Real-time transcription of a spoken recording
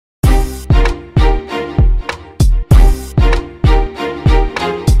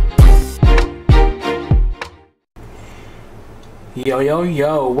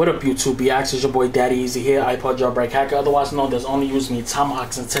Yo, what up YouTube? BX is your boy Daddy Easy here, ipod jailbreak hacker, otherwise known as only use me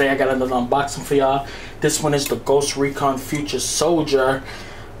Tomahawks, and today I got another unboxing for y'all. This one is the Ghost Recon Future Soldier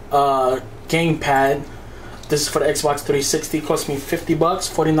gamepad. This is for the Xbox 360, cost me $50,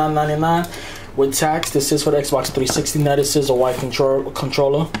 $49.99 with tax. This is for the Xbox 360. Now this is a wide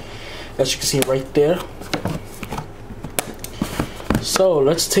controller, as you can see right there. So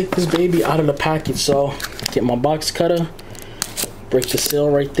let's take this baby out of the package. So get my box cutter, break the seal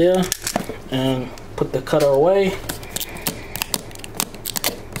right there, and put the cutter away.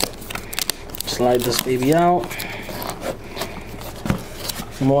 Slide this baby out.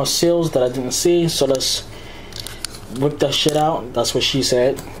 More seals that I didn't see, so let's whip that shit out. That's what she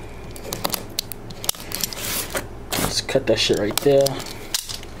said. Let's cut that shit right there.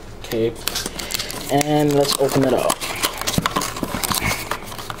 Okay, and let's open it up.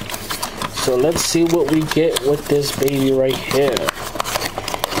 So let's see what we get with this baby right here.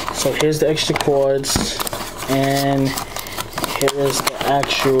 So here's the extra cords, and here is the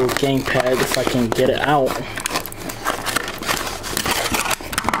actual gamepad if I can get it out.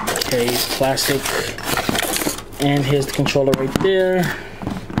 Okay, plastic, and here's the controller right there.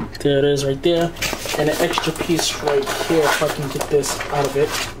 There it is right there, and an extra piece right here if I can get this out of it.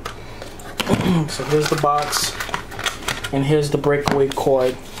 So here's the box, and here's the breakaway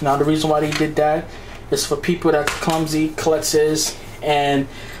cord. Now the reason why they did that is for people that's clumsy, klutz, and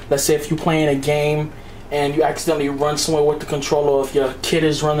let's say if you're playing a game and you accidentally run somewhere with the controller, or if your kid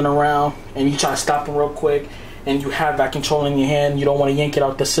is running around and you try to stop him real quick and you have that controller in your hand, you don't want to yank it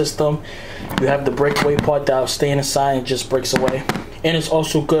out the system, you have the breakaway part that will stay inside and just breaks away. And it's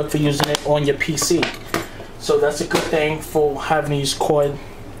also good for using it on your PC. So that's a good thing for having these cord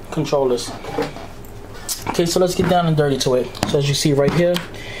controllers. Okay, so let's get down and dirty to it. So as you see right here,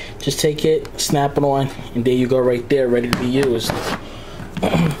 just take it, snap it on, and there you go right there, ready to be used.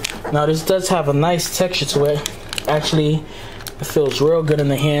 Now this does have a nice texture to it. Actually, it feels real good in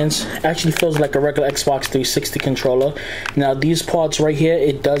the hands. Actually feels like a regular Xbox 360 controller. Now these parts right here,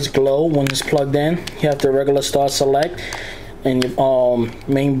 it does glow when it's plugged in. You have the regular start select and your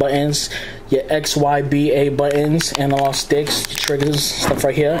main buttons, your X, Y, B, A buttons, analog sticks, triggers, stuff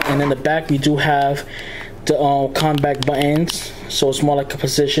right here. And in the back we do have the combat buttons, so it's more like a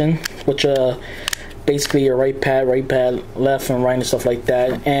position, which basically your right pad, left and right and stuff like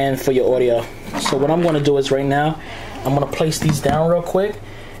that, and for your audio. So what I'm going to do is right now I'm going to place these down real quick,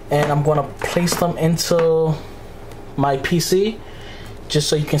 and I'm going to place them into my PC just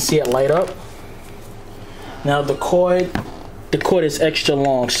so you can see it light up. Now the cord is extra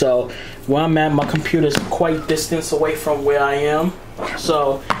long, so where I'm at, my computer is quite distance away from where I am,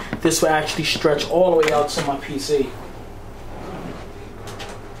 so this will actually stretch all the way out to my PC.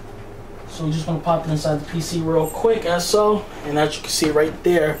 So we just want to pop it inside the PC real quick, as so. And as you can see right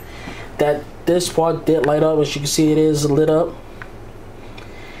there, that this part did light up. As you can see, it is lit up.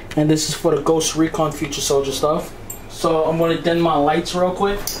 And this is for the Ghost Recon Future Soldier stuff. So I'm going to dim my lights real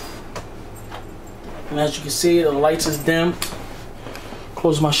quick. And as you can see, the lights is dimmed.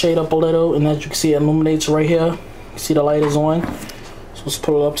 Close my shade up a little, and as you can see, it illuminates right here. You see the light is on. So let's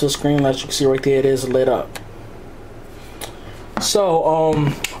pull it up to the screen. As you can see right there, it is lit up. So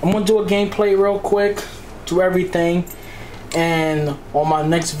I'm gonna do a gameplay real quick, do everything, and on my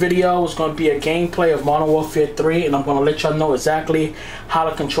next video it's gonna be a gameplay of Modern Warfare 3, and I'm gonna let y'all know exactly how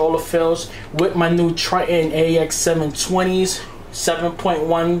the controller feels with my new Triton AX 720s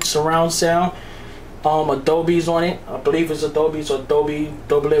 7.1 surround sound. Adobe's on it. I believe it's Adobe's or Adobe,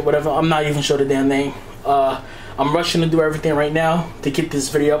 whatever. I'm not even sure the damn name. I'm rushing to do everything right now to get this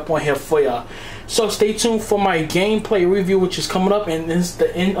video up on here for y'all. So stay tuned for my gameplay review, which is coming up, and this is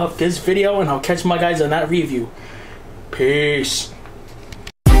the end of this video, and I'll catch my guys on that review. Peace.